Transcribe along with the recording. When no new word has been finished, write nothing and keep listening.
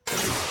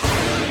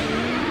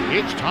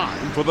It's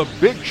time for The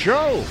Big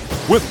Show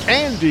with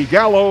Andy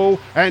Gallo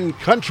and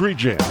Country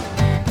Jim.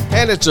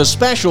 And it's a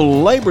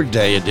special Labor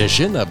Day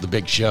edition of The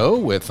Big Show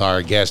with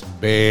our guest,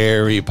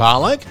 Barry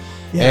Pollock.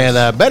 Yes.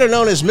 And better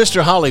known as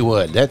Mr.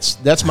 Hollywood.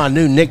 That's my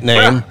new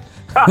nickname.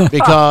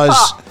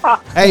 Because,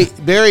 hey,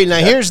 Barry, now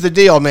here's the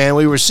deal, man.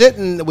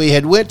 We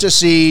had went to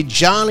see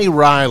Johnny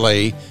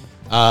Riley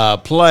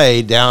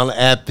play down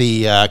at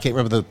the, I can't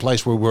remember the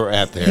place where we were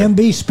at there.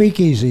 MB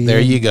Speakeasy. There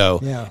you go.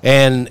 Yeah.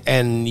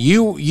 And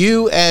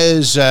you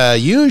as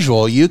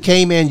usual, you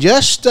came in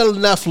just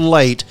enough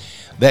late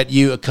that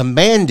you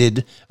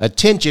commanded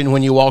attention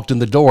when you walked in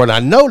the door. And I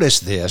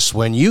noticed this,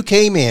 when you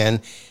came in,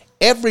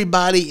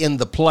 everybody in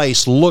the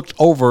place looked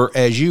over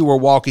as you were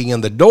walking in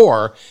the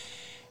door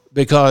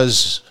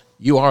because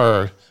you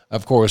are,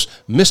 of course,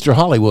 Mr.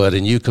 Hollywood,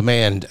 and you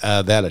command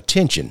that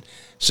attention.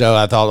 So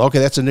I thought, okay,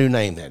 that's a new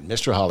name then,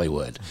 Mr.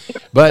 Hollywood.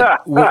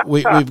 But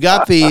we've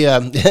got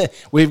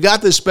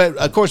this.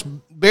 Of course,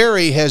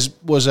 Barry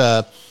was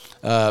a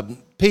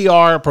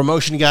PR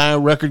promotion guy,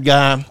 record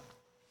guy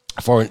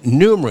for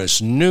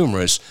numerous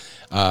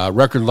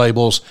record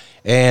labels,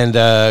 and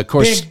of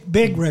course,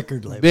 big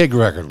record labels. Big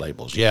record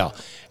labels, yeah.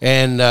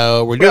 And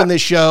we're doing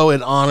this show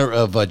in honor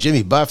of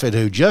Jimmy Buffett,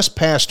 who just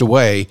passed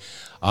away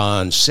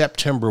on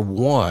September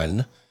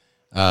 1.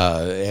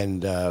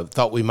 And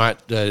thought we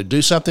might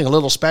do something a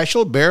little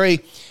special.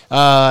 Barry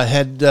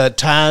had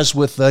ties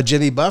with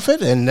Jimmy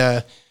Buffett, and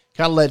kind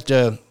of let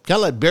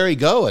Barry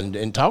go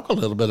and talk a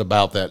little bit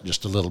about that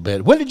just a little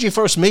bit. When did you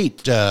first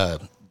meet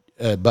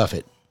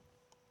Buffett?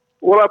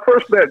 Well, I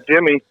first met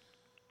Jimmy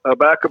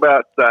back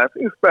about, I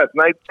think it's about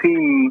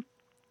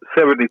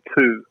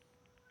 1972.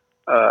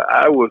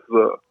 I was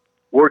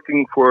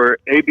working for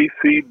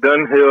ABC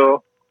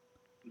Dunhill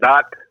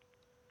Dot.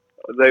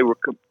 They were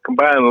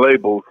combined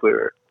labels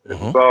there. It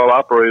was all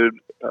operated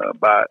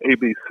by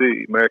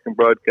ABC, American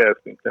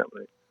Broadcasting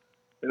Company.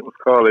 It was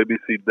called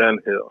ABC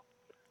Dunhill.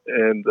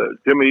 And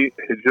Jimmy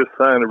had just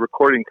signed a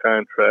recording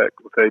contract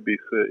with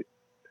ABC.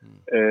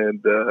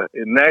 And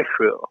in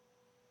Nashville,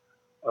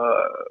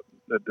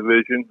 the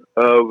division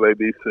of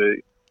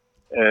ABC.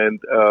 And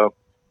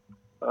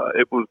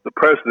it was the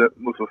president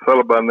was a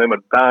fellow by the name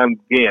of Don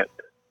Gant.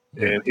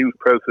 And he was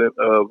president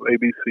of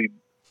ABC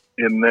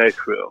in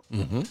Nashville.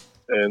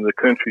 And the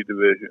country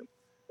division.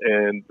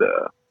 And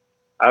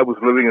I was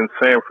living in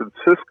San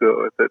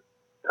Francisco at that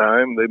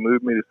time. They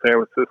moved me to San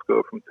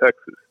Francisco from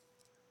Texas.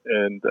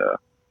 And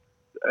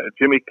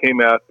Jimmy came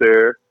out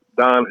there.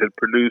 Don had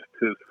produced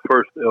his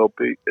first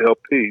LP.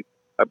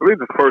 I believe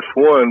the first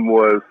one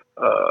was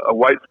a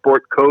white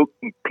sport coat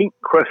and pink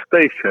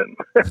crustacean.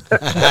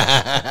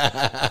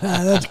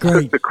 That's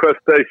great. The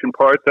crustacean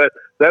part.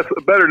 That's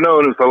better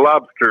known as a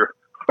lobster.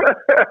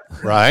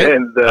 Right.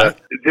 And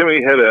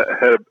Jimmy had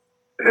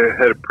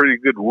a pretty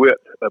good wit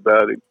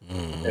about him,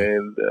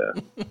 and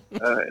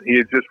he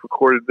had just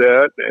recorded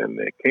that, and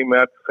it came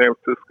out to San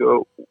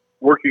Francisco,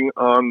 working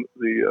on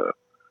the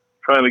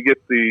trying to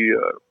get the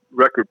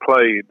record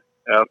played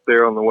out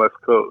there on the West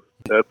Coast.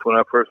 That's when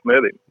I first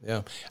met him.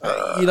 Yeah,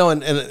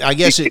 and I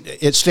guess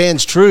it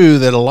stands true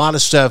that a lot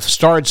of stuff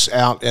starts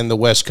out in the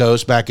West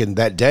Coast back in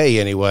that day,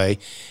 anyway,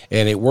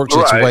 and it works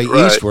its way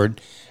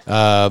eastward.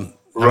 I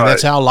mean,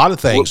 that's how a lot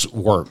of things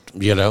worked.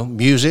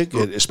 Music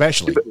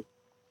especially.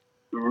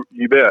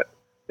 You bet.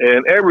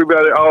 And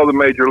everybody, all the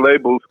major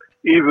labels,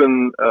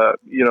 even,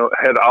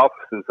 had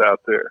offices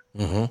out there.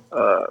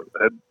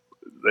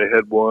 They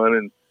had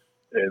one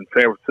in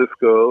San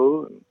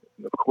Francisco and,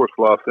 of course,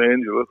 Los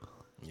Angeles.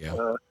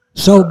 Yeah.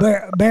 So,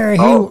 Barry,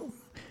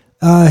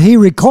 he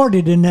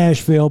recorded in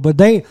Nashville, but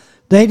they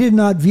did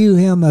not view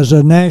him as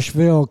a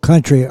Nashville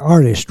country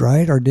artist,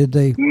 right? Or did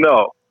they?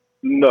 No.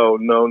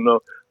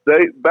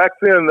 They back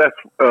then, that's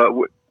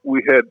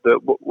we had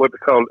what they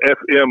called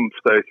FM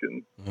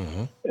stations,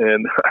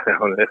 and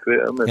on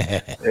FM,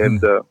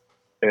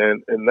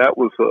 and that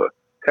was a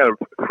kind of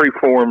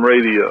free-form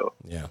radio.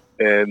 Yeah,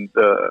 and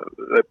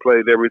they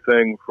played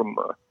everything from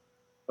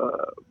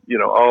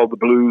all the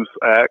blues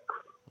acts,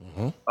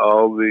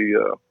 all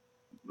the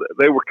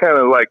they were kind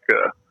of like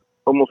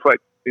almost like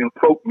in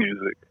folk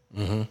music.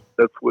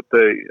 That's what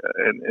they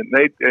and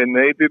they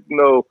didn't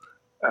know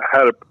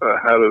how to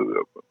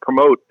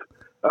promote.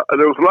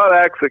 There was a lot of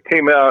acts that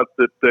came out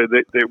that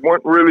they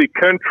weren't really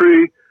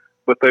country,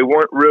 but they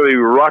weren't really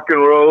rock and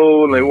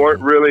roll, and they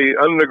weren't really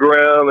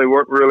underground. They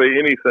weren't really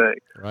anything.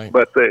 Right.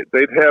 But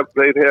they'd have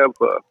these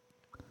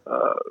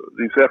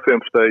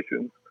FM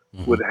stations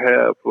would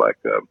have like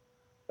a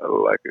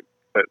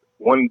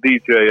one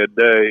DJ a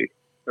day,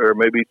 or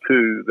maybe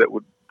two, that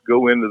would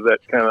go into that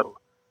kind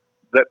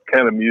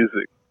of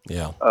music.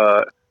 Yeah.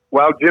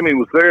 While Jimmy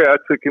was there, I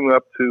took him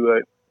up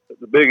to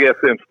the big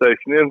FM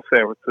station in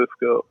San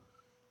Francisco.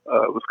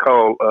 It was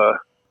called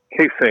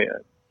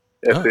KSAN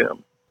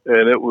FM,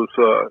 and it was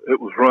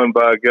run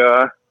by a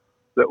guy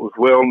that was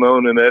well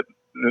known in that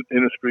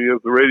industry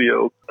of the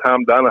radio,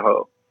 Tom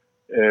Donahoe.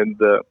 And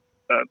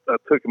I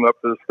took him up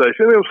to the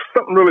station. There was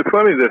something really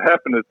funny that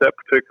happened at that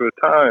particular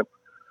time.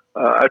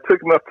 I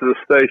took him up to the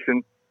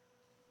station,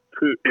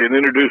 and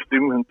introduced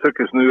him and took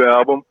his new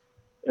album.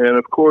 And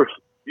of course,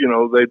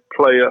 they'd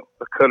play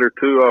a cut or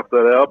two off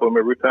that album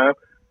every time.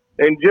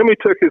 And Jimmy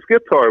took his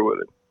guitar with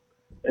him.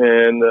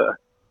 And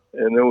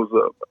there was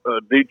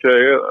a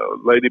DJ, a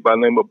lady by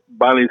the name of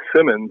Bonnie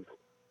Simmons,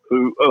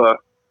 who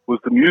was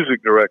the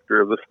music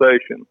director of the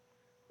station.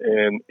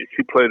 And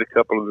she played a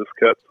couple of his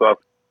cuts off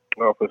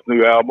his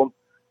new album.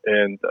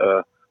 And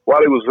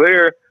while he was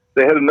there,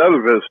 they had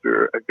another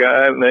visitor, a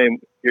guy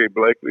named Gary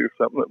Blakely or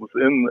something, that was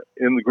in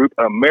the group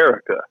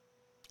America.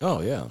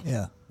 Oh, yeah.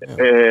 Yeah.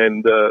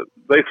 And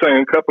they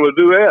sang a couple of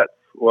duets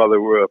while they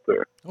were up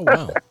there. Oh,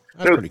 wow.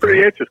 That's it was pretty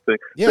cool. interesting.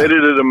 Yeah. They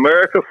did an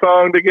America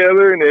song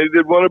together, and they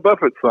did one of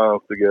Buffett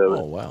songs together.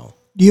 Oh, wow.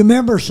 Do you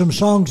remember some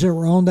songs that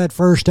were on that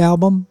first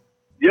album?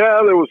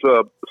 Yeah, there was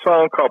a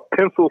song called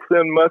 "Pencil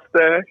Thin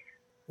Mustache."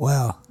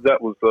 Wow. That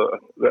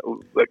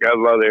got a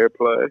lot of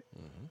airplay.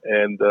 Mm-hmm.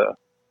 And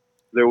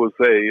there was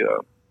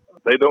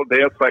 "They Don't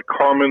Dance Like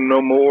Carmen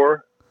No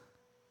More."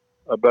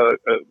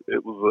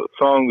 It was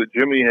a song that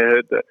Jimmy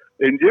had,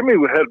 and Jimmy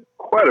had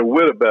quite a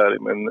wit about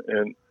him.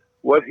 And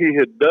what he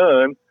had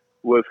done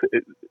was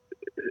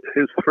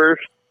his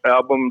first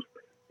albums.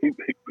 He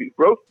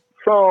wrote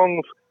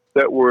songs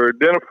that were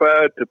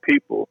identified to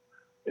people,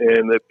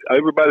 and that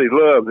everybody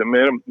loved, and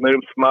made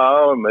them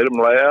smile and made them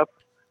laugh.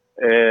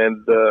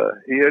 And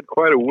he had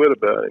quite a wit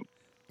about him.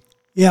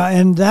 Yeah,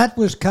 and that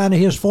was kind of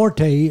his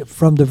forte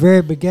from the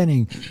very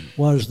beginning.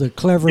 Was the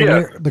clever,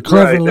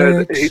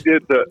 lyrics. He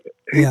did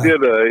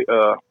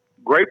a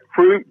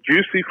grapefruit,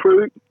 juicy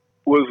fruit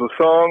was a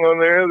song on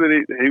there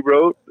that he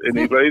wrote, and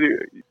he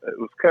later it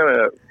was kind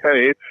of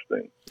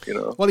interesting,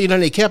 Well,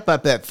 and he kept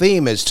up that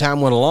theme as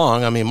time went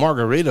along. I mean,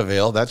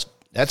 Margaritaville,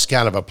 that's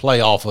kind of a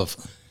playoff of.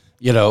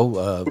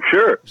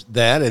 Sure.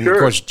 That, and sure. Of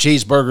course,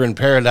 Cheeseburger in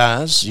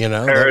Paradise,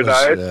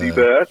 Paradise, you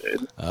bet.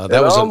 And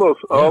all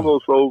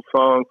those old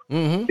songs.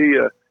 Mm-hmm. He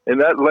and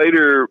that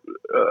later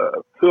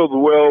filled the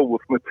well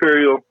with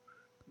material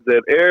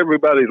that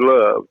everybody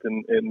loved,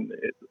 and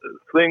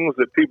things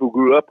that people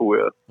grew up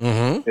with,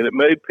 mm-hmm. and it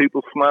made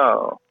people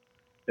smile,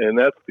 and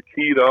that's the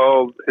key to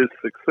all his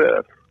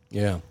success.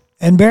 Yeah.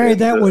 And Barry,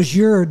 that was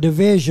your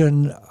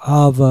division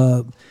of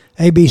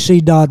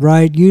ABC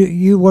right?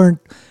 You weren't.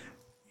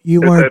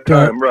 At that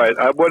time, right.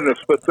 I wasn't a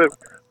specific.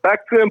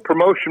 Back then,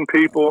 promotion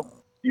people,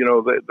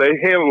 they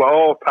handled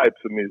all types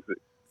of music.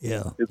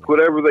 Yeah. It's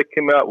whatever they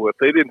came out with.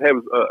 They didn't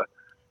have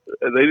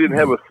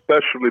a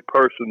specialty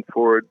person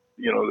for it.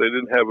 They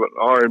didn't have an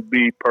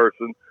R&B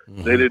person.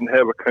 Mm-hmm. They didn't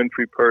have a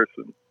country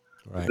person.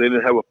 Right. They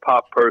didn't have a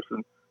pop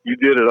person. You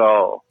did it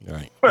all.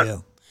 Right.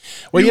 Yeah.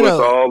 Well, you went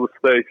to all the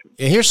stations.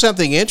 Here's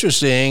something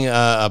interesting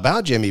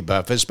about Jimmy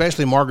Buffett,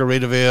 especially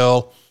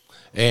Margaritaville.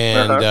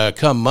 And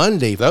come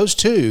Monday, those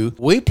two,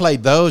 we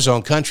played those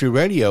on country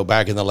radio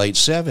back in the late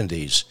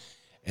 70s.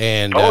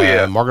 And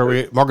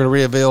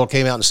Margaritaville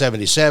came out in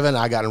 77.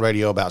 I got on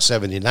radio about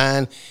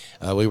 79.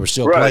 We were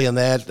still playing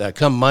that.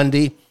 Come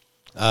Monday,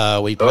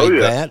 we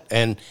played that.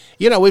 And,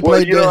 we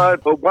played...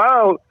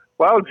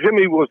 While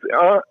Jimmy was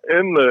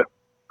in the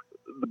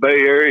Bay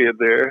Area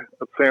there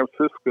of San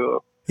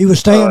Francisco... He was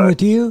staying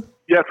with you?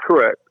 Yes,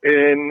 correct.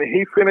 And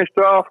he finished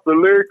off the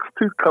lyrics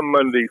to Come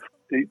Monday.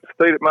 He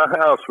stayed at my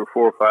house for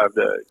 4 or 5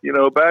 days.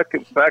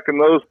 Back in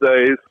those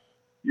days,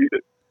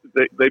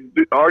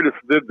 artists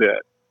did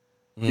that.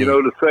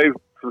 Mm.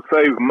 To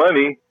save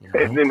money, Mm-hmm.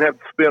 and didn't have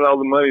to spend all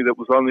the money that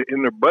was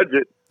in their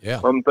budget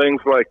on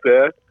things like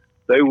that.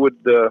 They would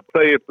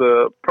stay at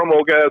the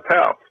promo guy's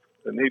house,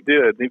 and he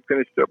did. He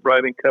finished up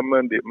writing Come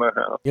Monday at my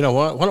house. You know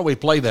what? Why don't we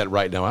play that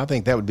right now? I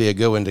think that would be a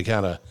good one to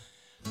kind of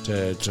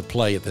to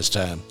play at this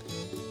time.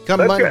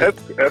 Come Monday.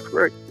 That's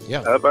great.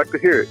 Yeah, I'd like to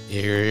hear it.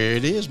 Here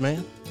it is,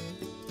 man.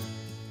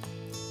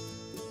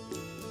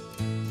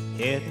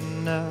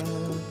 Heading up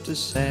to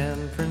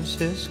San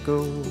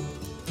Francisco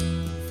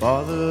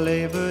for the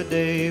Labor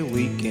Day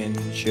weekend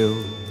show.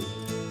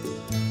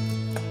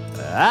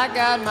 I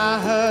got my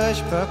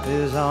hush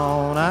puppies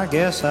on. I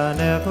guess I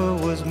never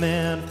was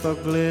meant for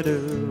glitter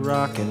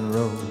rock and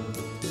roll.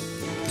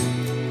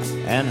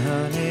 And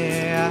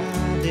honey,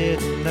 I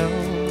didn't know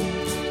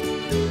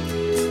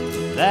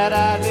that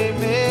I'd be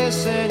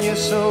missing you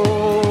so.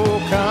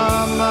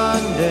 Come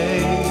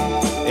Monday,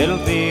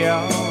 it'll be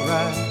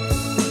alright.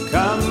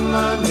 Come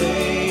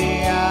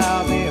Monday,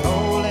 I'll be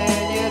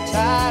holding you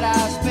tight.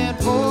 I spent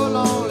 4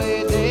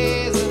 lonely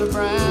days in a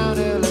brown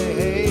LA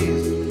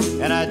haze,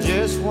 and I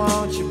just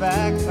want you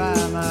back by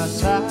my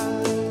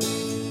side.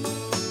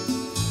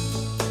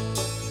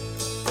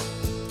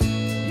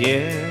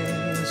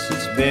 Yes,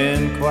 it's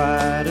been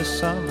quite a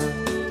summer,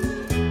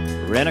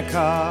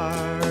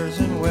 rent-a-cars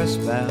and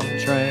westbound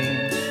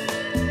trains,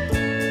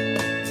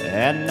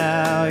 and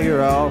now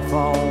you're off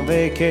on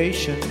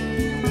vacation.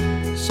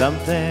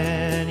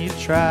 Something you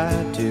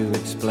tried to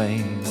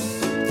explain,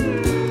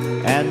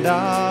 and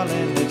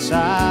darling, it's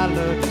I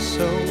love you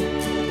so.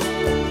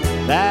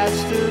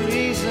 That's the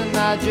reason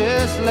I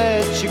just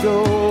let you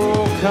go.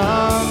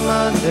 Come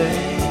Monday,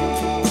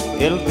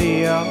 it'll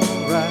be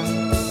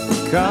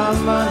alright.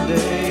 Come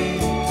Monday,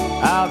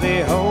 I'll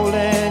be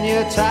holding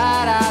you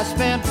tight. I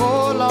spent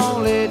 4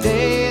 lonely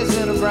days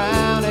in a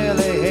brown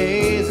LA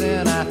haze,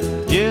 and I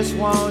just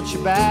want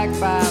you back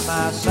by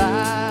my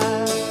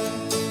side.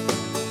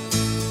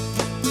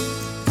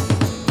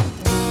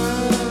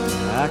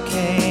 I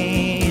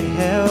can't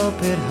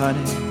help it,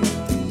 honey,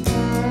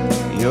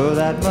 you're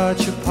that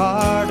much a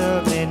part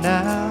of me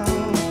now.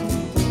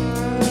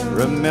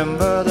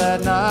 Remember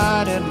that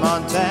night in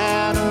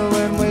Montana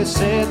when we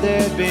said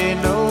there'd be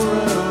no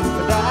room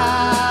for doubt.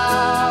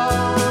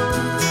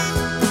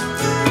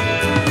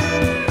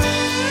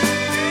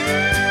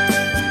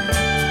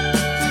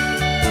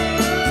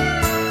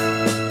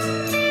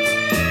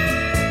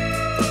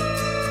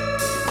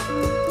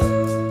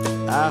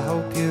 I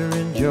hope you're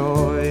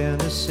enjoying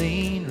the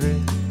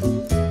scenery.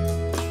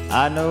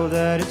 I know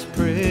that it's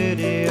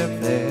pretty up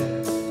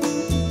there.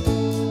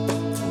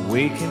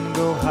 We can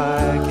go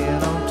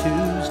hiking on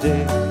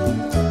Tuesday.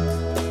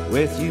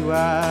 With you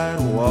I'd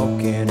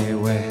walk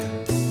anywhere.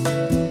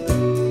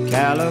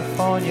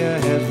 California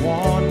has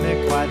worn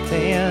me quite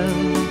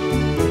thin.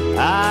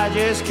 I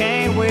just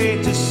can't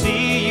wait to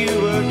see you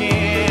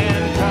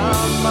again.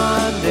 Come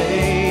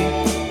Monday,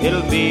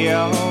 it'll be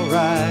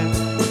alright.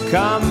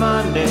 Come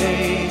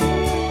Monday,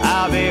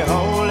 I'll be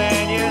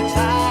holding you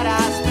tight.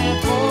 I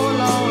spent 4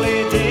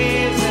 lonely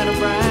days in a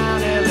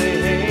brown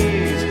LA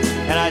haze,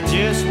 and I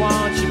just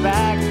want you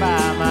back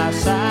by my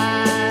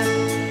side.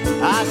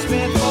 I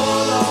spent 4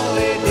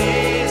 lonely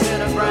days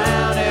in a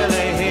brown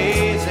LA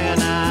haze,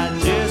 and I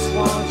just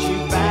want you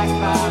back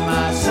by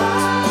my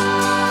side.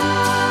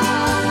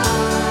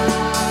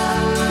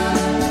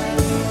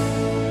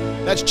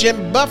 That's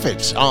Jim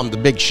Buffett on The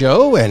Big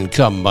Show and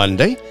Come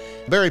Monday.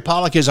 Barry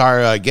Pollock is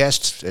our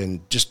guest,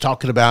 and just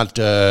talking about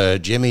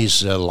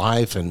Jimmy's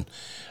life and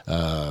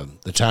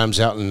the times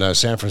out in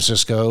San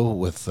Francisco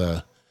with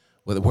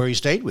where he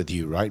stayed with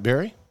you, right,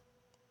 Barry?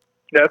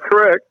 That's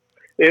correct.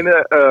 And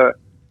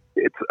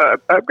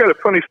I've got a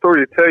funny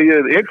story to tell you,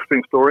 an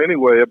interesting story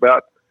anyway,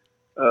 about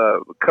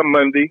Come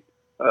Monday.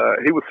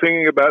 He was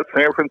singing about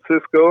San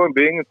Francisco and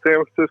being in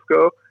San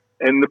Francisco,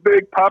 and the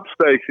big pop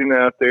station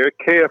out there,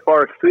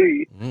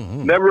 KFRC,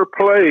 never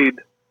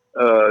played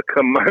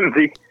Come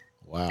Monday.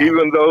 Wow.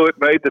 Even though it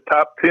made the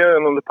top 10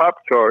 on the pop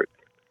chart.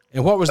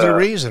 And what was the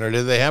reason, or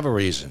did they have a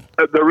reason?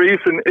 The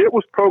reason, it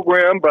was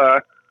programmed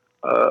by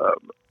a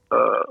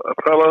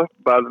fella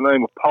by the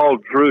name of Paul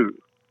Drew.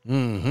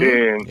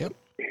 And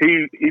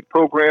he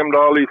programmed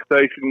all these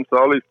stations,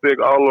 all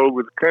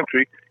over the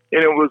country,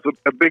 and it was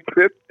a big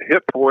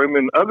hit for him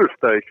in other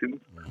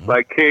stations,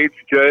 like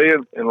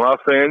KHJ in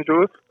Los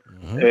Angeles,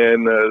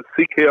 and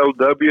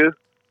CKLW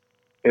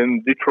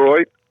in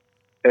Detroit.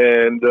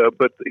 And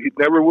but he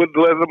never would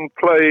let them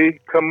play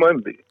Come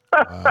Monday.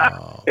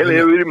 Wow. And he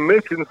even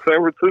mentioned San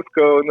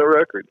Francisco in the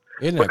record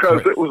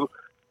because it was.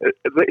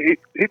 He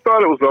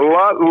thought it was a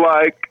lot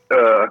like,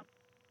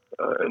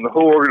 and the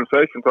whole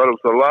organization thought it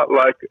was a lot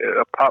like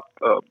a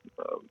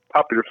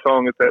popular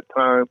song at that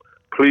time.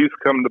 Please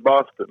Come to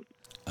Boston.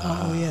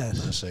 Oh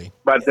yes, I see.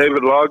 By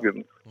David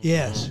Loggins.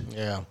 Yes.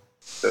 Yeah.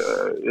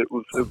 It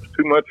was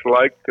too much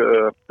like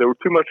they were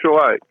too much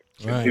alike.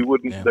 Right. He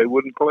wouldn't. They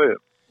wouldn't play it.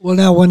 Well,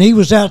 now, when he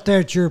was out there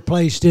at your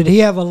place, did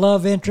he have a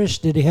love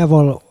interest? Did he have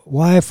a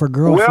wife or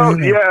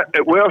girlfriend? Well, yeah.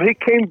 Well, he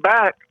came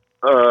back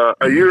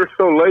a year or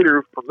so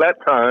later from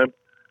that time,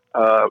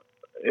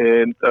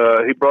 and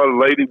he brought a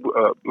lady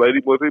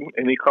with him,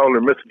 and he called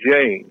her Miss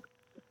Jane,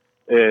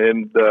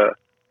 and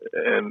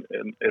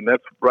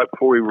that's right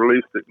before he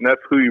released it, and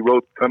that's who he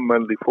wrote "Come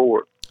Monday"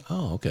 for.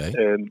 Oh, okay.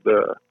 And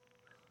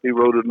he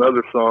wrote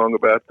another song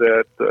about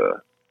that.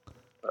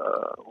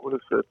 What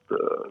is it?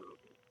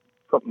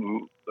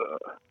 Something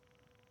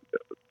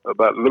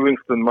about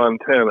Livingston,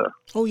 Montana.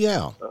 Oh,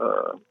 yeah.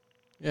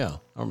 Yeah,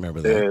 I remember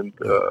that. And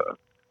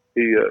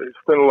he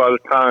spent a lot of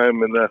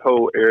time in that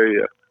whole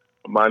area,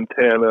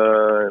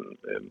 Montana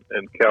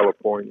and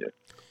California.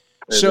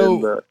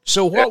 And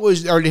so what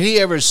was, or did he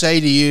ever say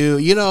to you,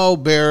 you know,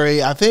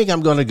 Barry, I think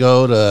I'm going to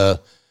go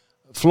to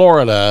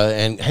Florida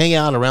and hang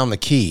out around the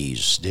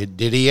Keys? Did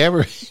he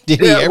ever say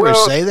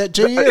that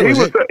to you?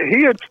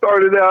 He had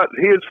started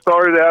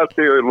out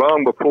there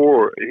long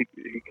before he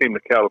came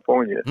to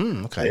California.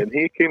 Okay. And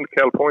he came to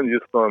California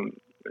just on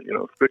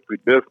strictly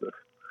business.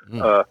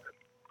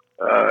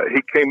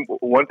 He came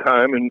one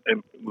time and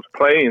was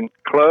playing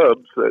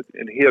clubs,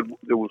 and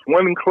there was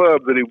one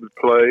club that he would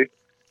play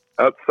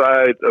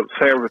outside of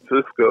San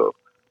Francisco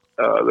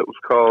that was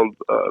called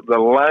the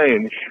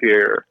Lion's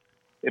Share.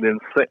 And in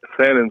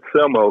San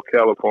Anselmo,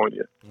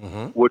 California,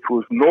 which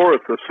was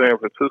north of San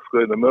Francisco,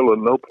 in the middle of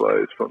no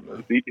place,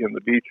 in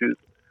the beaches.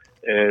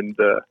 And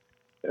the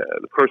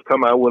first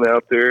time I went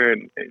out there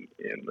and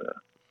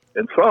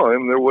saw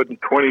him, there wasn't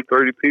 20,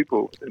 30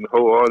 people in the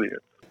whole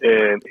audience.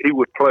 And he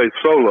would play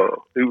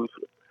solo.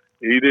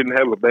 He didn't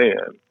have a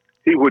band.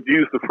 He would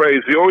use the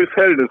phrase. He always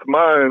had in his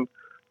mind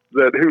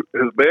that his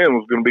band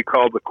was going to be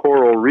called the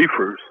Coral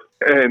Reefers,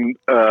 and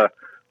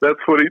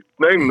that's what he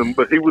named them.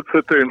 But he would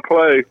sit there and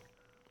play.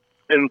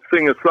 and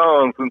sing his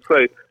songs and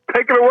say,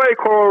 "Take it away,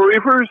 Coral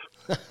Reefers,"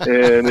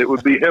 and it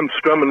would be him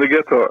strumming the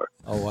guitar.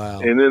 Oh wow!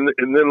 And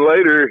then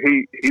later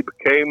he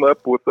came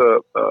up with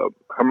a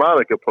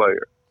harmonica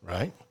player,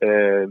 right?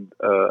 And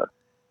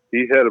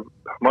he had a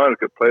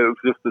harmonica player. It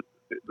was just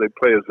they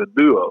play as a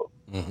duo,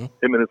 him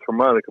and his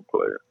harmonica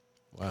player.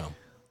 Wow.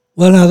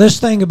 Well, now this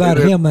thing about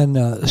him and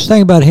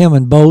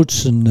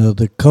boats and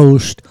the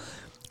coast.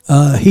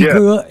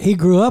 He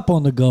grew up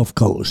on the Gulf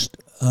Coast,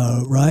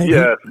 right?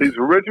 Yes, he's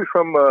originally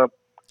from.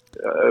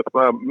 If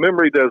my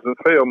memory doesn't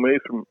fail me,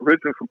 he's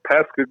originally from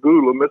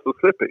Pascagoula,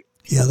 Mississippi.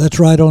 Yeah, that's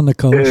right on the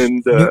coast,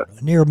 and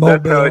near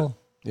Mobile.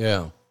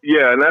 Yeah,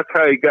 and that's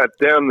how he got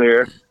down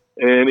there.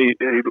 And he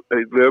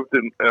lived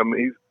in.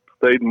 He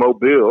stayed in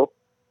Mobile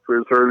for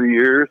his early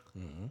years,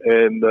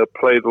 and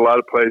played a lot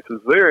of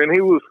places there. And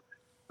he was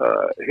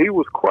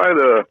quite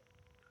a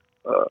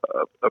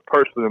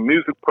person, a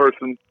music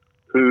person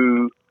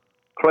who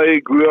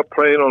grew up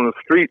playing on the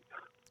streets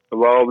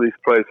of all these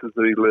places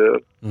that he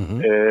lived.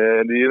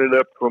 And he ended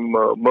up from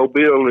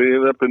Mobile, he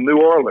ended up in New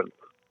Orleans.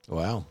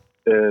 Wow.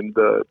 And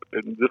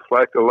just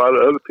like a lot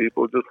of other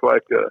people, just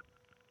like a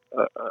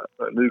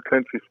new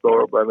country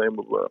star by the name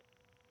of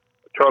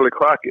Charlie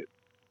Crockett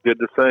did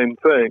the same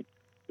thing.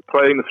 He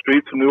played in the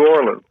streets of New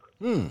Orleans.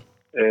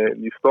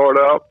 And you start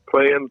out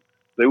playing,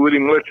 they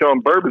wouldn't even let you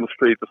on Bourbon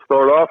Street to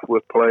start off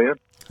with playing.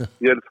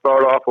 You had to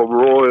start off of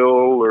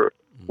Royal or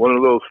one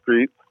of those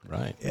streets.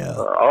 Right. Yeah.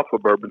 Off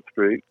of Bourbon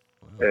Street,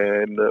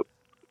 and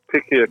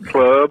pick you a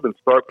club and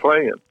start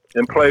playing,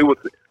 and play with.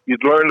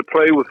 You'd learn to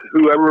play with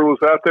whoever was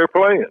out there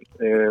playing,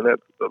 and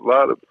that's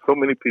so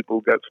many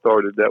people got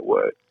started that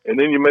way. And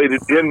then you made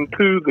it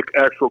into the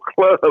actual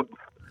clubs,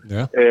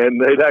 and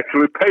they'd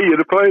actually pay you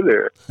to play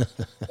there,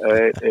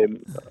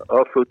 and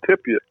also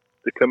tip you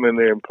to come in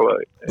there and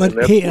play. But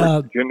and that's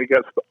where Jimmy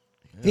got started.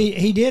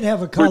 He did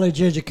have a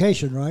college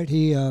education, right?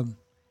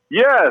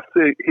 Yes,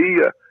 he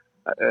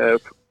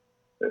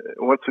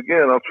once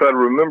again, I'll try to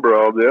remember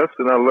all this,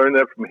 and I learned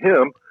that from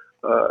him.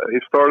 He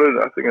started,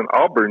 I think, in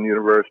Auburn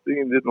University,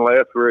 and didn't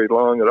last very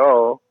long at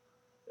all.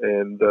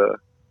 And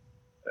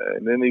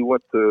then he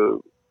went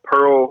to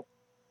Pearl,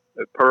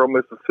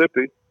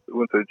 Mississippi. He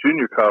went to a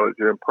junior college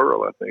there in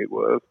Pearl, I think it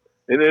was,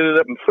 and ended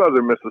up in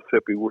Southern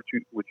Mississippi, which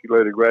he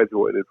later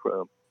graduated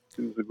from.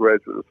 He was a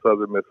graduate of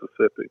Southern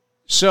Mississippi.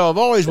 So I've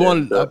always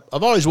wanted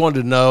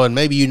to know, and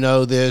maybe you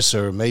know this,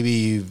 or maybe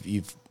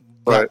you've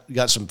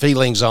got some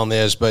feelings on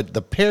this, but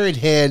the parrot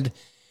head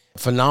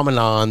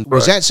phenomenon,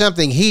 was that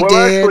something he did,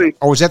 actually,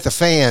 or was that the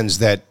fans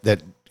that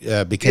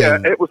became? Yeah,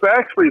 it was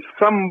actually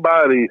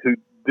somebody who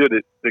did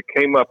it that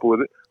came up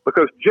with it,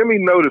 because Jimmy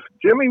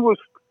was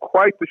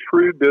quite the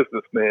shrewd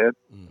businessman,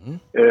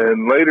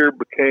 and later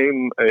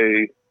became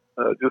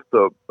just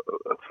a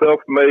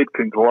self-made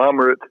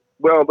conglomerate.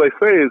 Well, they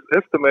say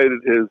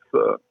estimated his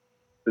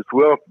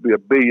wealth to be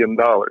 $1 billion.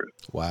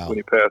 Wow. When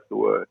he passed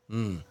away.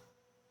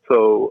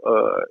 So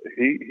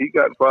he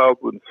got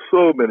involved with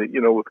so many,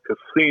 with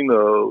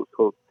casinos,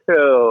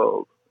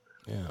 hotels.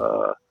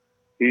 Yeah.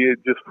 He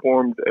had just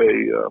formed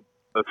a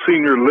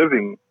senior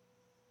living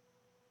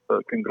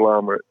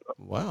conglomerate.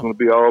 Wow. It's going to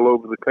be all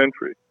over the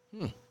country.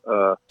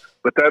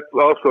 But that's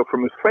also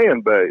from his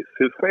fan base.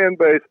 His fan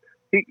base,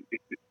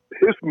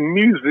 his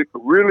music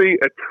really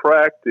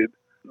attracted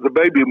the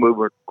baby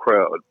boomer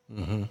crowd.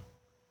 And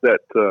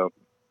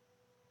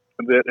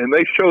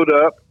they showed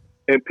up.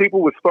 And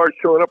people would start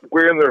showing up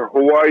wearing their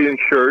Hawaiian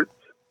shirts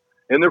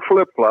and their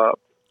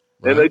flip-flops.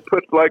 Right. And they'd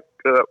put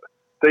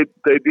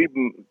they'd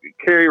even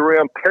carry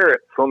around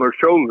parrots on their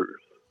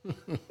shoulders.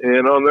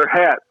 And on their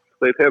hats,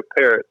 they'd have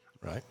parrots.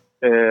 Right.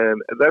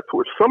 And that's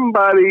where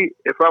somebody,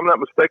 if I'm not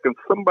mistaken,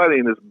 somebody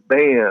in his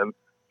band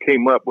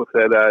came up with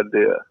that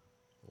idea.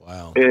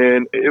 Wow.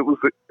 And it was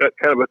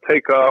kind of a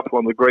takeoff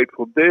on the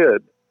Grateful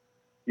Dead,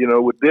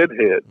 with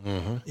Deadhead,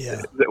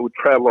 that would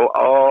travel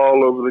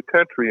all over the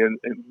country. And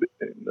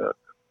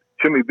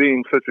Jimmy,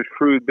 being such a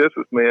shrewd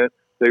businessman,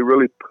 they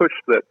really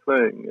pushed that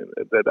thing,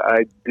 that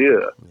idea.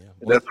 Yeah.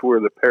 And that's where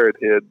the parrot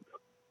head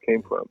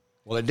came from.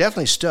 Well, it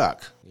definitely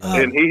stuck.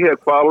 And he had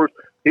followers.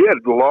 He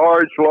had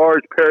large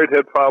parrot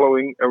head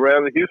following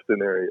around the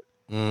Houston area.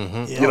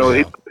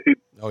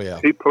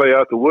 He'd play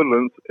out the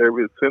Woodlands,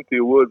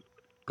 Cynthia Woods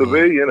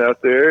Pavilion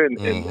out there, and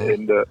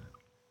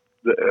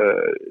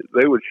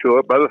they would show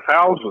up by the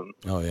thousands.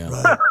 Oh yeah,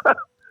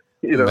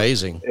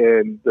 amazing.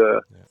 And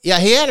he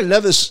had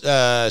another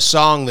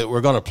song that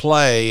we're going to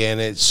play, and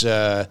it's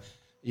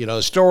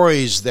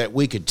stories that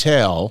we could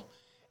tell.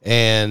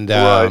 And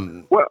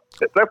well,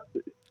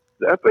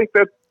 I think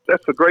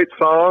that's a great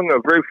song.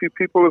 Very few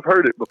people have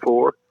heard it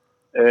before,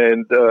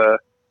 and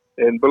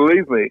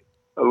believe me,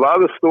 a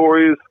lot of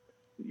stories.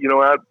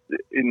 Out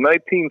in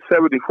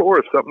 1974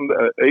 or something,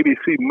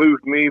 ABC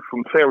moved me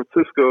from San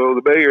Francisco,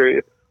 the Bay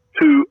Area,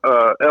 to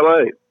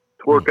L.A.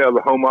 to work out of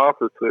the home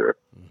office there.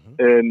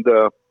 And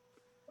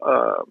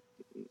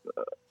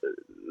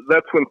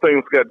that's when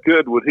things got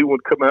good, when he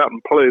would come out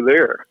and play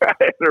there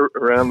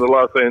around the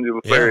Los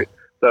Angeles area.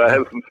 That I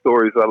have some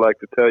stories I'd like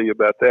to tell you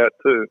about that,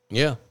 too.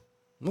 Yeah.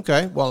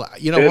 Okay. Well, what?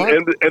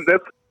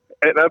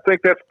 and I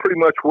think that's pretty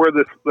much where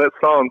that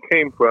song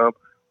came from.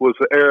 Was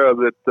the era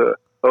that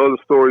other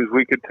stories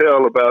we could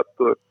tell about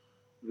the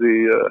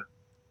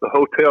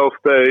hotel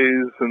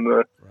stays and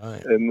the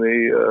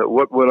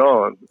what went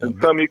on, and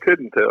some you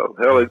couldn't tell.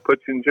 Hell, they'd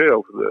put you in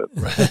jail for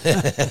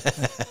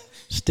that.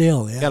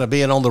 Still, yeah. Kind of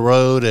being on the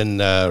road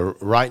and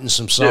writing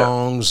some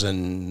songs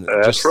and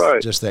just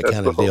that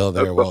kind of deal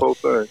there. That's the whole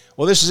thing.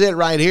 Well, this is it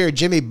right here,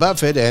 Jimmy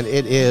Buffett, and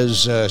it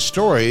is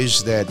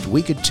stories that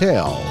we could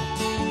tell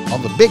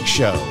on the Big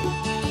Show.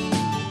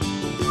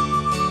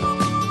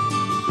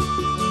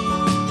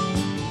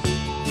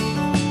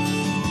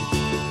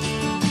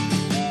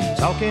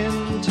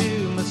 Talking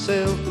to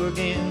myself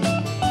again,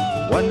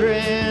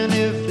 wondering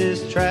if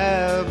this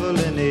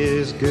traveling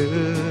is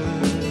good.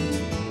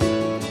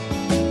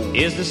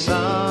 Is there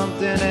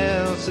something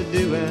else to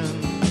doing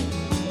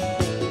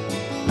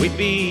we'd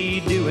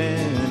be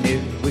doing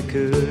if we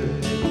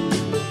could?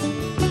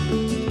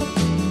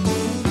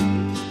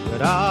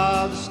 But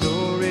all the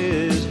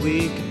stories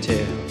we could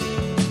tell,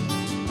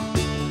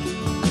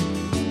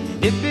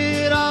 if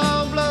it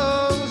all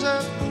blows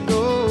up and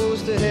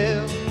goes to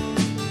hell,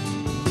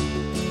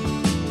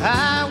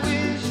 I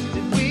wish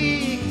that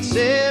we could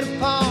sit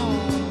upon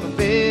a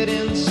bed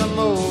in some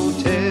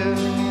motel,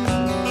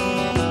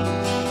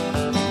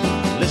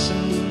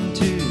 listen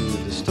to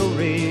the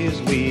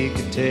stories we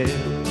could tell.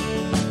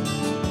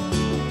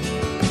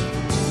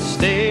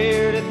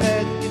 Stared at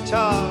that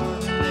guitar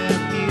in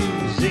that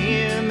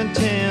museum in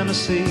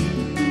Tennessee,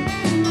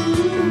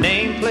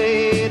 name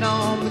played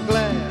on the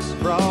glass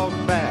brought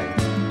back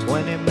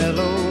 20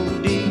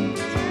 melodies,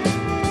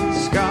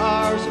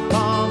 scars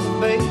upon the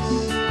face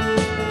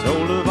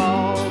told of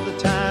all the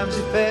times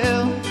he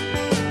fell,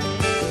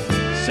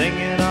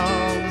 singing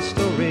all the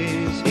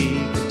stories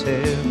he could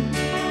tell.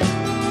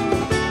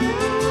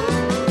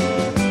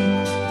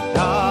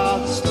 All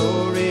the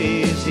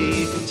stories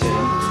he could tell.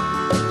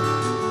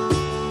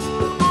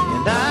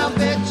 And I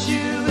bet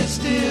you it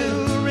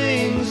still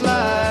rings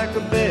like a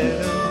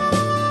bell.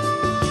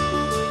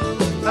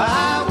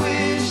 I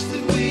wish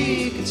that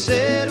we could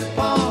sit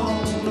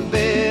upon a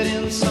bed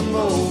in some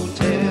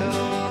motel,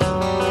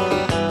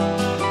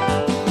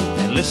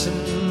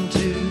 listen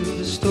to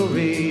the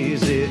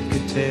stories it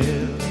could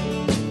tell.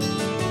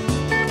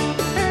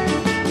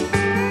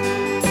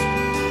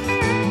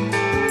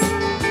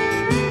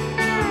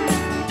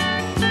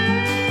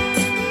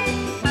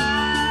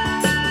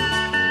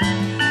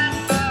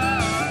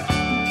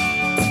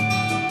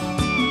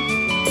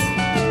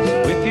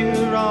 If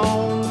you're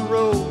on the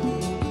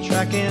road,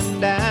 tracking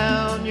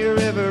down your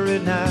every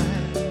night,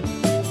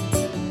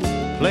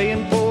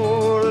 playing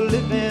for a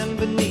living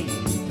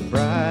beneath the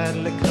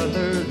brightly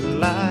colored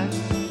lights.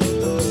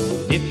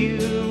 If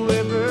you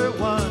ever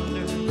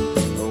wonder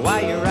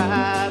why you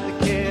ride the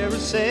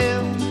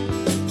carousel,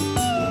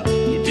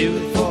 you do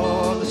it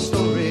for the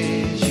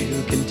stories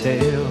you can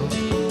tell.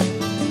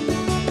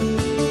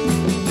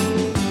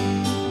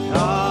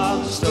 All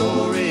the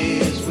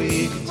stories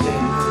we can tell.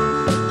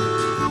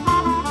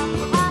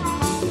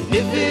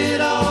 If it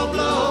all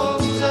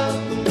blows up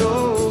and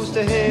goes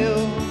to hell,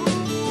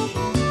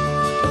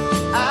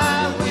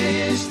 I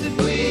wish that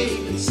we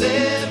could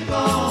sit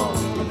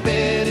on a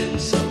bed in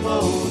some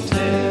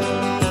motel,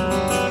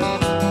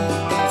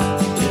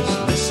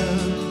 just listen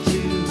to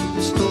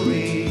the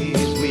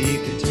stories we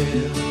could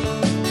tell.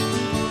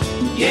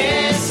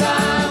 Yes,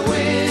 I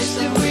wish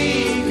that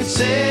we could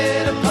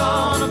sit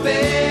upon a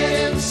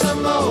bed in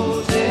some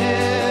motel,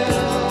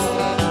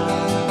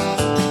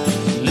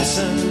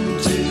 listen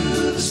to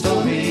the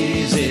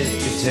stories it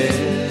could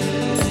tell.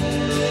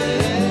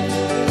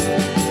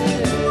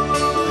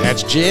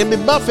 That's Jimmy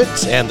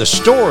Buffett and the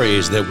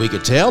stories that we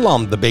could tell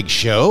on the Big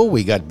Show.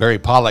 We got Barry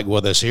Pollock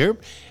with us here,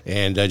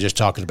 and just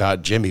talking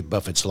about Jimmy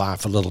Buffett's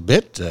life a little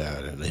bit,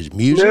 his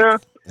music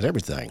and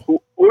everything.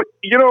 Well,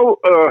 you know,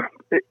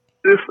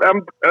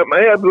 I'm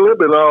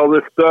ad-libbing all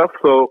this stuff,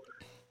 so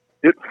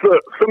it's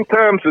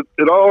sometimes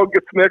it all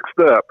gets mixed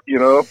up, you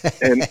know,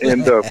 and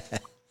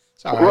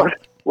It's all right.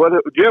 what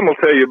Jim will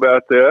tell you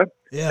about that,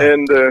 Yeah.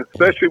 and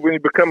especially when you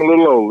become a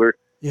little older,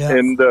 Yeah.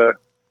 and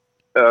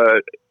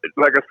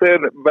like I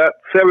said, about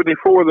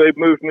 74 they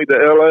moved me to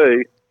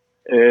L.A.,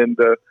 and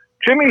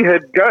Jimmy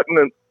had gotten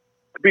to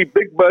be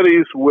big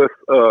buddies with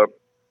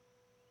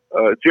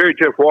Jerry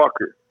Jeff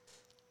Walker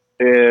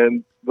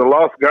and the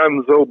Los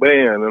Gonzo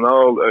Band and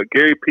all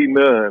Gary P.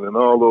 Nunn and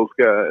all those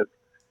guys.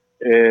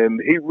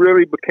 And he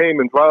really became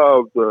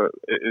involved.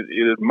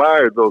 He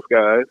admired those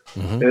guys,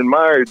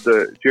 admired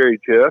Jerry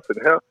Jeff, and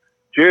how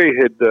Jerry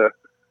had, the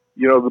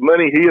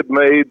money he had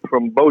made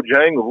from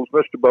Bojangles,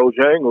 Mr.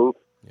 Bojangles,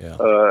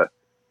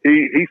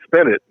 he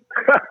spent it.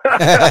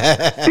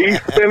 He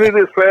spent it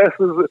as fast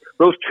as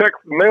those checks,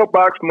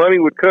 mailbox money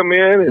would come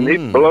in, and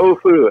he'd blow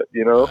through it,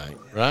 you know.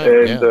 Right.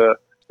 And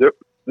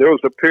there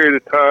was a period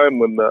of time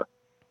when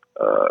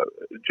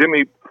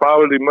Jimmy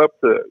followed him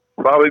to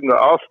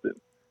Austin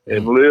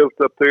and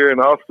lived up there in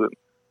Austin.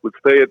 Would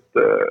stay at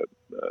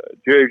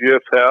Jerry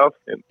Jeff's house,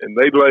 and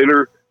they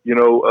later,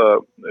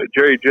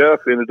 Jerry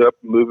Jeff ended up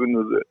moving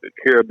to the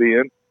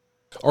Caribbean,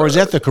 Or is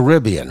that the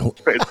Caribbean?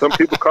 Some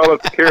people call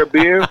it the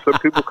Caribbean. Some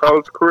people call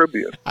it the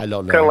Caribbean. I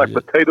don't know. Kind of like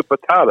potato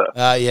patata.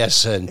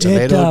 Yes, and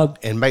tomato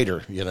and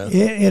mater,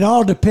 It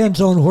all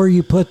depends on where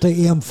you put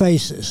the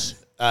emphasis.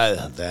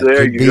 That there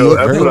could you be go. it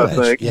That's very what much.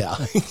 I think. Yeah.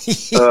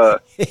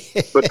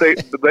 But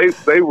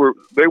they were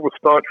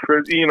staunch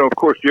friends. Of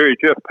course, Jerry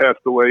Jeff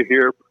passed away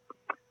here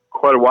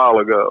quite a while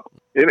ago.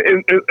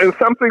 And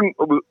something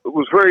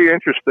was very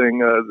interesting.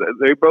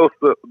 They both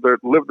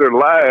lived their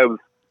lives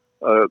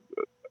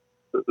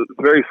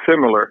very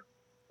similar.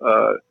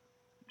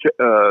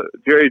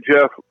 Jerry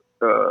Jeff,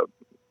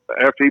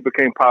 after he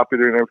became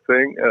popular and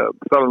everything,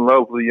 fell in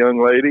love with a young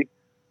lady,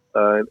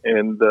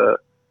 and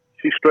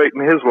she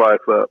straightened his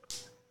life up.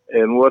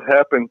 And what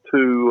happened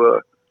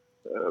to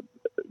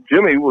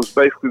Jimmy was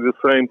basically the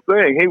same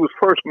thing. He was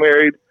first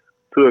married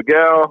to a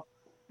gal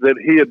that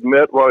he had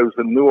met while he was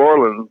in New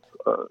Orleans,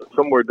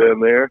 somewhere down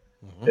there,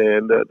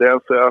 and down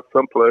south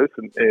someplace.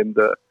 And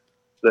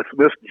that's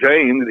Miss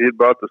Jane that he had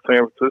brought to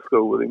San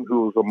Francisco with him,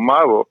 who was a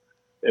model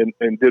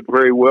and did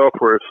very well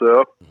for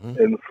herself.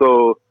 And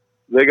so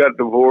they got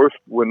divorced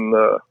when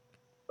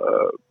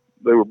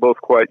they were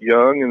both quite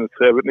young in the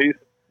 70s.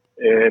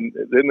 And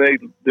then they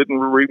didn't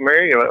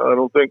remarry. I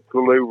don't think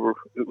till it was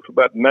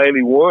about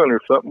 91 or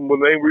something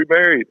when they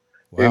remarried.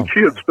 Wow. And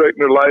she had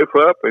straightened her life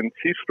up, and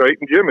she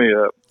straightened Jimmy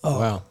up. Oh,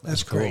 wow,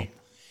 that's cool.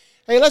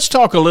 Hey, let's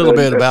talk a little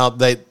bit about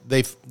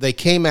they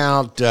came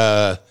out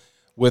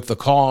with the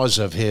cause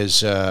of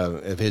his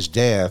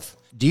death.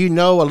 Do you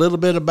know a little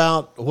bit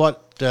about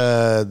what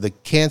the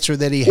cancer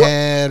that he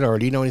had, or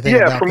do you know anything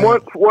about that? Yeah,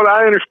 from what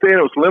I understand,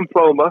 it was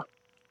lymphoma.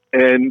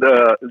 And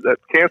that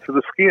cancer of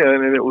the skin,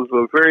 and it was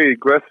a very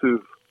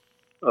aggressive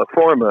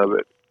form of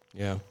it.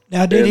 Yeah.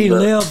 Now, did he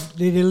live?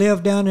 Did he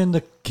live down in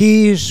the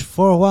Keys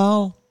for a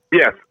while?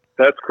 Yes,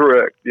 that's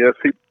correct. Yes,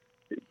 he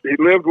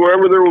lived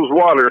wherever there was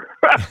water.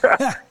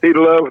 He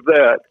loved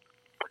that.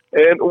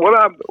 And what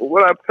I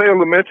failed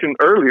to mention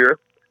earlier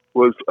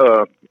was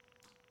the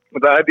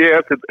idea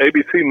after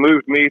ABC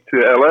moved me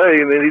to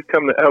L.A., and then he'd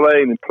come to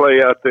L.A. and he'd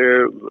play out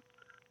there.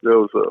 There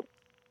was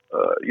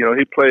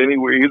he'd play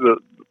anywhere, either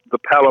the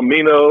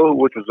Palomino,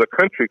 which is a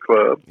country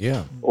club,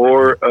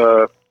 or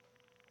the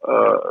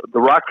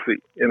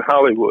Roxy in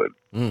Hollywood,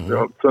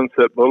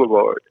 Sunset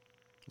Boulevard.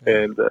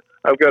 And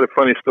I've got a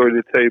funny story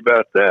to tell you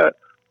about that.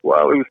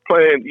 While he was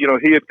playing,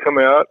 he had come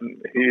out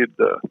and his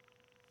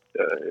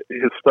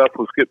stuff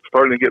was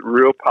starting to get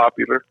real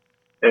popular.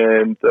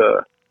 And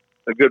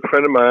a good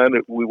friend of mine,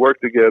 we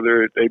worked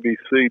together at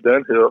ABC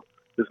Dunhill.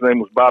 His name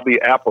was Bobby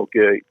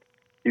Applegate.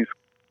 He's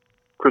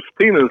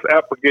Christina's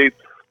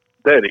Applegate's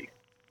daddy.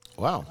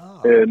 Wow.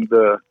 And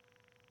the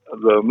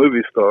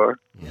movie star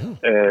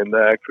and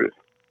the actress.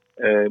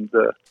 And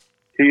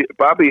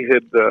Bobby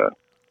had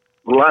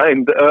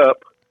lined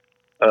up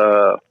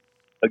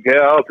a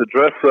gal to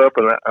dress up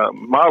and a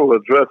model to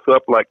dress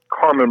up like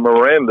Carmen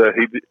Miranda.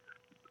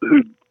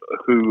 Who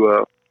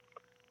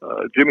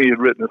Jimmy had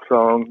written a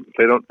song,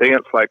 They Don't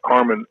Dance Like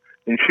Carmen,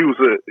 and she was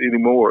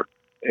anymore.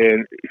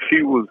 And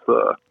she was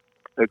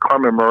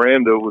Carmen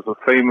Miranda was a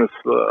famous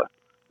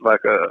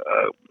like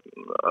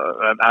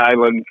an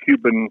island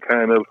Cuban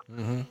kind of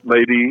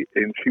lady,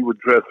 and she would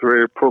dress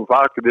very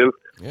provocative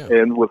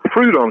and with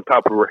fruit on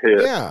top of her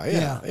head.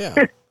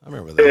 Yeah. I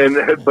remember that. And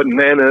had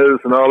bananas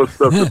and all the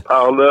stuff that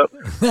piled up.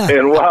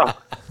 And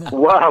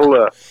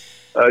while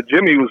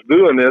Jimmy was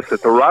doing this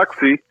at the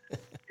Roxy,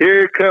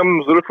 here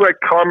comes, it looks like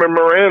Carmen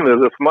Miranda,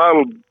 this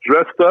model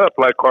dressed up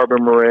like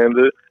Carmen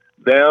Miranda,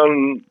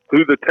 down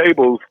through the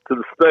tables to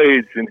the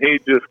stage, and he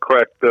just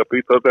cracked up.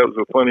 He thought that was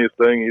the funniest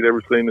thing he'd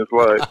ever seen in his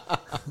life.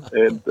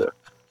 And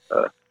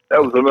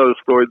that was another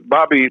story.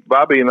 Bobby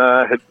and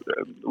I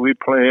we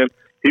planned.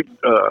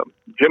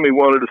 Jimmy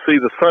wanted to see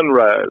the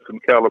sunrise in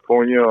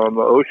California on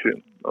the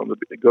ocean,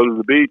 go to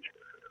the beach.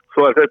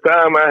 So at that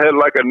time, I had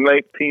like a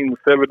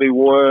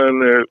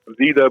 1971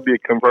 VW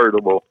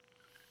convertible.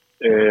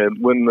 And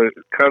when the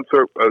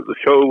the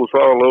show was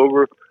all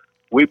over,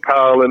 we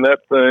piled in that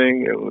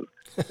thing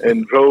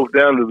and drove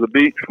down to the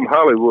beach from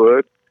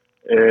Hollywood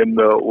and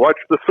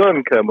watched the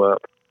sun come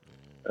up.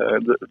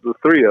 The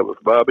three of us,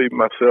 Bobby,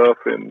 myself,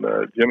 and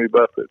Jimmy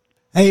Buffett.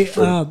 Hey,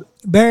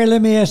 Barry,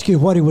 let me ask you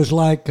what he was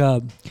like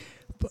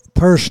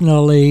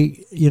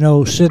personally,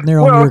 sitting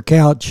there on your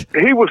couch.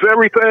 He was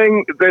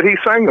everything that he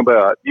sang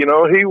about. He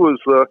was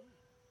a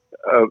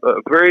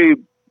very,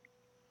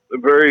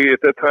 very, at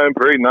that time,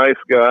 very nice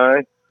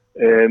guy.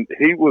 And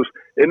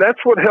and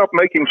that's what helped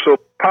make him so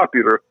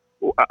popular,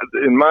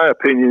 in my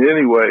opinion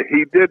anyway.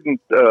 He didn't,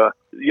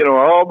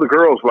 all the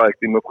girls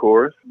liked him, of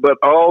course, but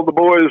all the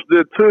boys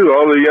did too.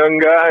 All the young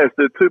guys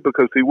did too,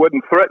 because he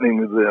wasn't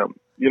threatening to them.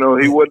 He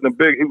wasn't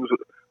he was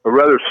a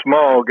rather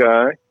small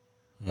guy,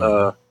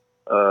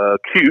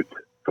 cute,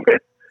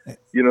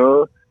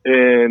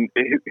 and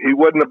he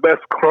wasn't the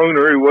best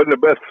croner. He wasn't the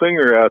best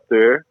singer out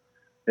there,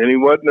 and he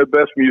wasn't the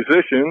best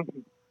musician,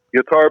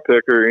 guitar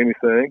picker or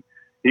anything.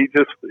 He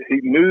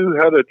knew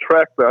how to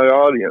attract the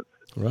audience,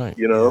 right?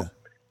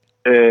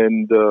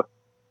 And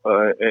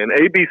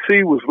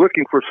ABC was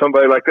looking for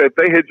somebody like that.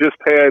 They had just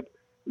had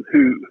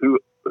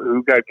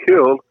who got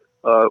killed,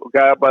 a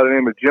guy by the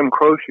name of Jim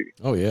Croce.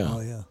 Oh yeah.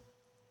 Oh yeah.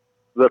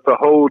 That's a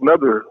whole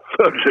nother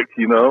subject,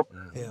 you know.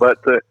 Yeah. But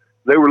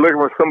they were looking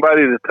for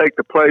somebody to take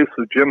the place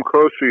of Jim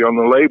Croce on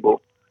the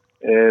label,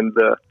 and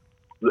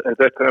at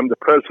that time, the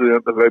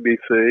president of ABC,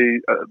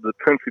 the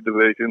country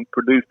division,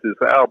 produced his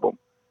album,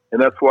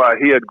 and that's why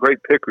he had great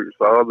pickers,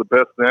 all the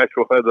best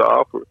Nashville had to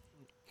offer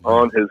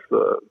on his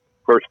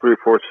first 3 or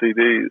 4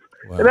 CDs.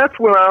 Wow. And that's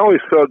when I always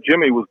felt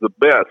Jimmy was the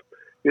best.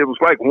 It was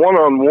like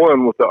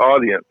one-on-one with the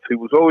audience. He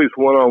was always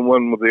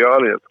one-on-one with the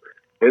audience.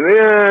 And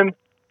then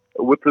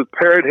with the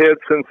Parrot Head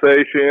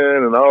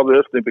sensation and all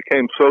this, it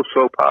became so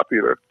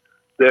popular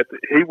that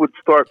he would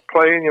start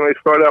playing. You know, he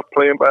started out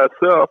playing by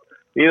himself.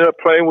 He ended up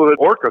playing with an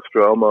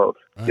orchestra almost.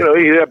 Right. You know,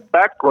 he had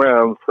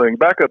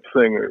backup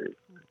singers,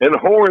 and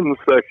horn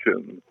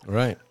sections,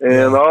 Right.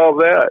 and all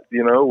that.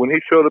 You know, when he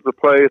showed up to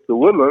play at the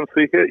Woodlands,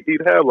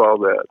 he'd have all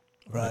that.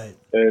 Right.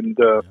 And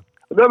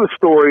another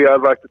story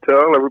I'd like to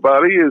tell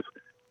everybody is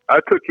I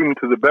took him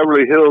to the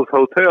Beverly Hills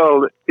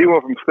Hotel. He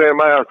went from staying at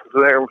my house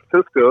in San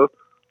Francisco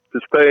to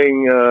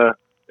staying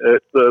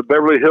at the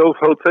Beverly Hills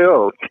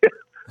Hotel.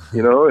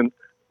 You know, and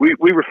we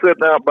were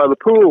sitting out by the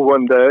pool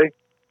one day,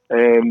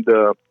 and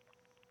there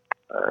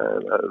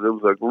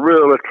was a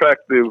real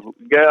attractive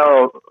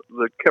gal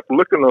that kept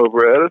looking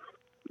over at us.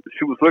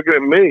 She was looking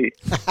at me.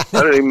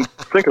 I didn't even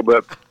think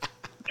about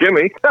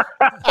Jimmy.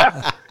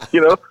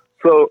 You know,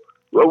 so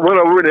I went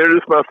over and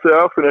introduced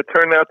myself, and it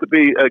turned out to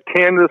be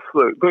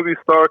movie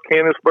star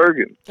Candace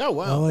Bergen, Oh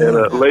wow. and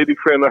a lady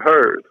friend of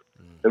hers.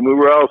 And we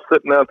were all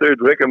sitting out there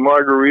drinking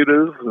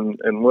margaritas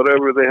and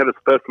whatever they had a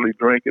specialty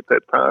drink at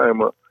that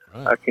time.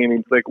 Right. I can't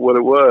even think what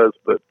it was,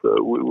 but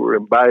we were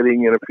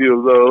imbibing in a few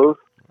of those.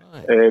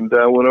 Right. And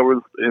I went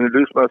over,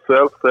 introduced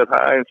myself, said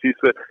hi, and she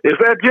said, "Is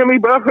that Jimmy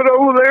Buffett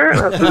over there?" And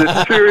I said,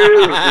 "It sure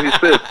is." And he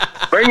said,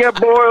 "Bring that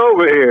boy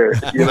over here."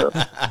 You know,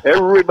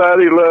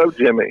 everybody loved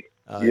Jimmy.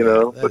 You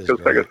know, that is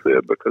because like great. I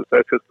said, because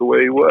that's just the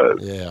way he was.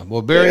 Yeah.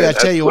 Well, Barry, And I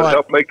tell that's you what,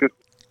 helped make it.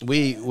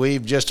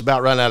 we've just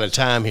about run out of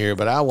time here,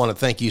 but I want to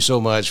thank you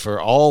so much for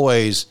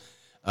always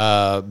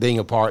being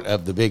a part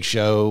of the big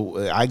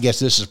show. I guess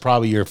this is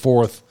probably your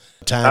 4th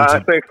time. I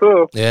think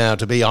so. Yeah,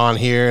 to be on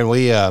here, and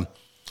we,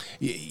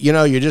 you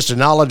know, you're just a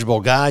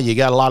knowledgeable guy. You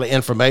got a lot of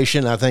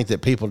information. I think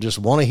that people just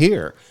want to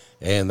hear,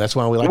 and that's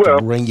why we like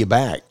to bring you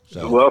back.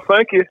 So. Well,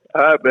 thank you.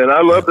 And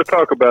I love to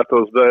talk about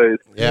those days.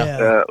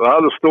 Yeah. A lot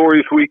of the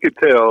stories we could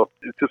tell.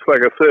 It's just like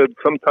I said,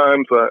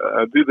 sometimes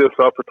I do this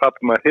off the top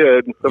of my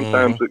head, and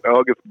sometimes it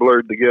all gets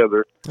blurred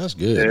together. That's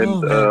good.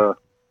 And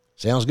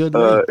Sounds good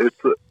to me.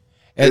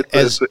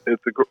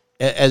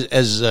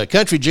 As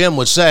Country Jim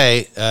would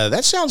say,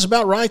 that sounds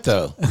about right,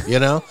 though. You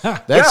know,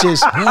 that's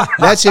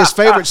his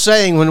favorite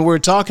saying when we're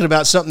talking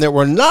about something that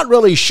we're not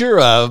really sure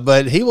of.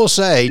 But he will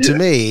say to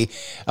me,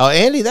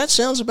 "Andy, that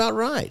sounds about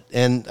right,"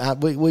 and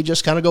we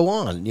just kind of go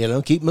on. You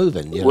know, keep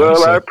moving. You know? Well,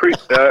 So, I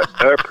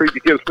appreciate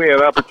it gives me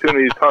an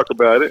opportunity to talk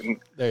about it. And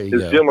there you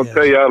as go. Jim will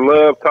tell you, I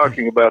love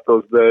talking about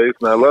those days,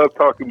 and I love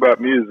talking about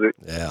music.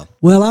 Yeah.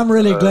 Well, I'm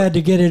really glad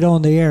to get it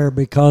on the air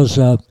because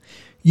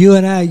you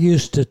and I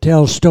used to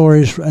tell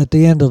stories at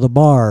the end of the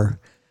bar.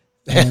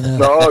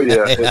 And, Oh,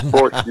 yeah, of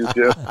course,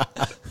 Jim.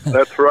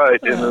 That's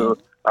right. And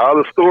all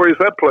the stories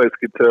that place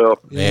could tell.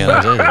 Man,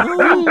 I tell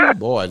you. Ooh,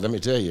 boy, let me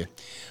tell you.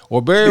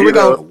 Well, Barry,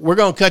 You we're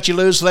gonna cut you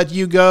loose, let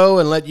you go,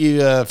 and let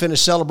you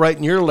finish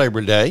celebrating your Labor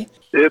Day.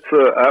 It's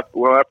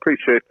I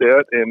appreciate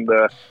that, and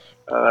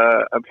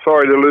I'm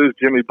sorry to lose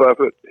Jimmy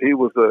Buffett. He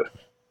was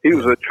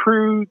a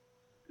true,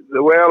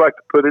 the way I like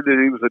to put it,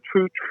 he was a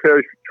true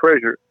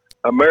treasure.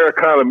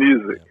 Americana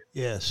music.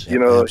 yes. You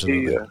know,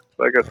 Absolutely. he,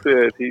 like I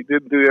said, he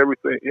didn't do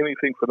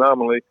anything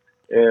phenomenally,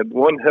 and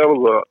one hell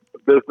of a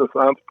business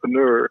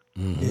entrepreneur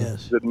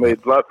Yes. that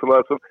made lots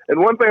of.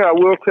 And one thing I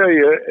will tell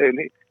you, and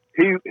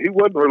he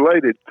wasn't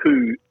related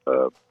to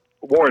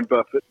Warren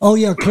Buffett. Oh,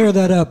 yeah, clear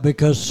that up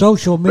because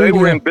social media. They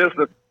were in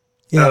business.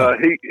 Yeah.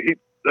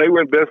 They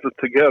were in business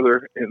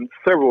together in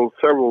several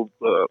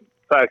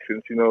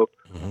factions. You know,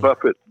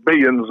 Buffett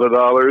billions of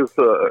dollars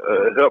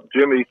helped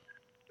Jimmy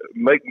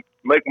make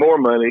more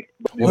money.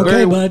 Well,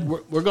 Okay, Barry, bud.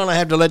 we're going to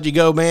have to let you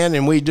go, man,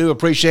 and we do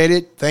appreciate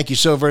it. Thank you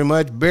so very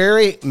much.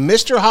 Barry,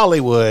 Mr.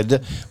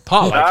 Hollywood,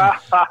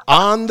 Pollock,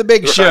 on the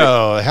big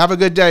show. Have a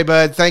good day,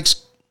 bud.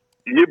 Thanks.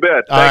 You bet.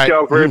 All Thank right.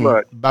 y'all very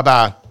much.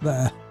 Bye-bye.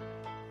 Bye.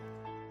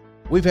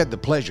 We've had the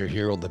pleasure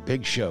here on The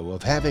Big Show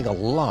of having a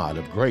lot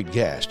of great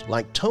guests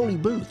like Tony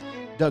Booth,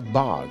 Doug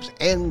Boggs,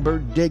 Amber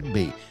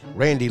Digby,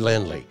 Randy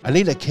Lindley,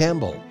 Anita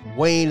Campbell,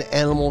 Wayne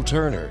Animal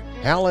Turner,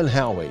 Alan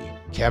Howie,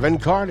 Kevin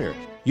Carter.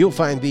 You'll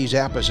find these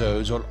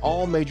episodes on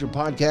all major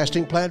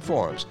podcasting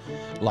platforms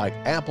like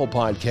Apple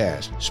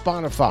Podcasts,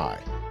 Spotify,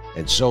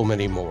 and so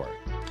many more.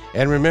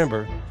 And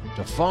remember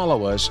to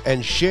follow us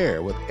and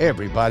share with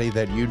everybody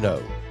that you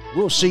know.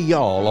 We'll see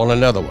y'all on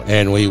another one.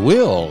 And we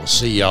will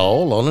see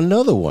y'all on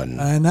another one.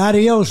 And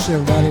adios,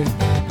 everybody.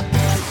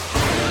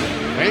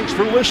 Thanks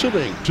for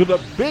listening to The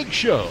Big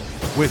Show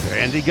with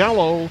Andy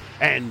Gallo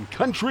and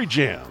Country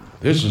Jim.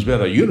 This has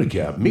been a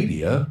Unicap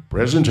Media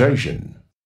presentation.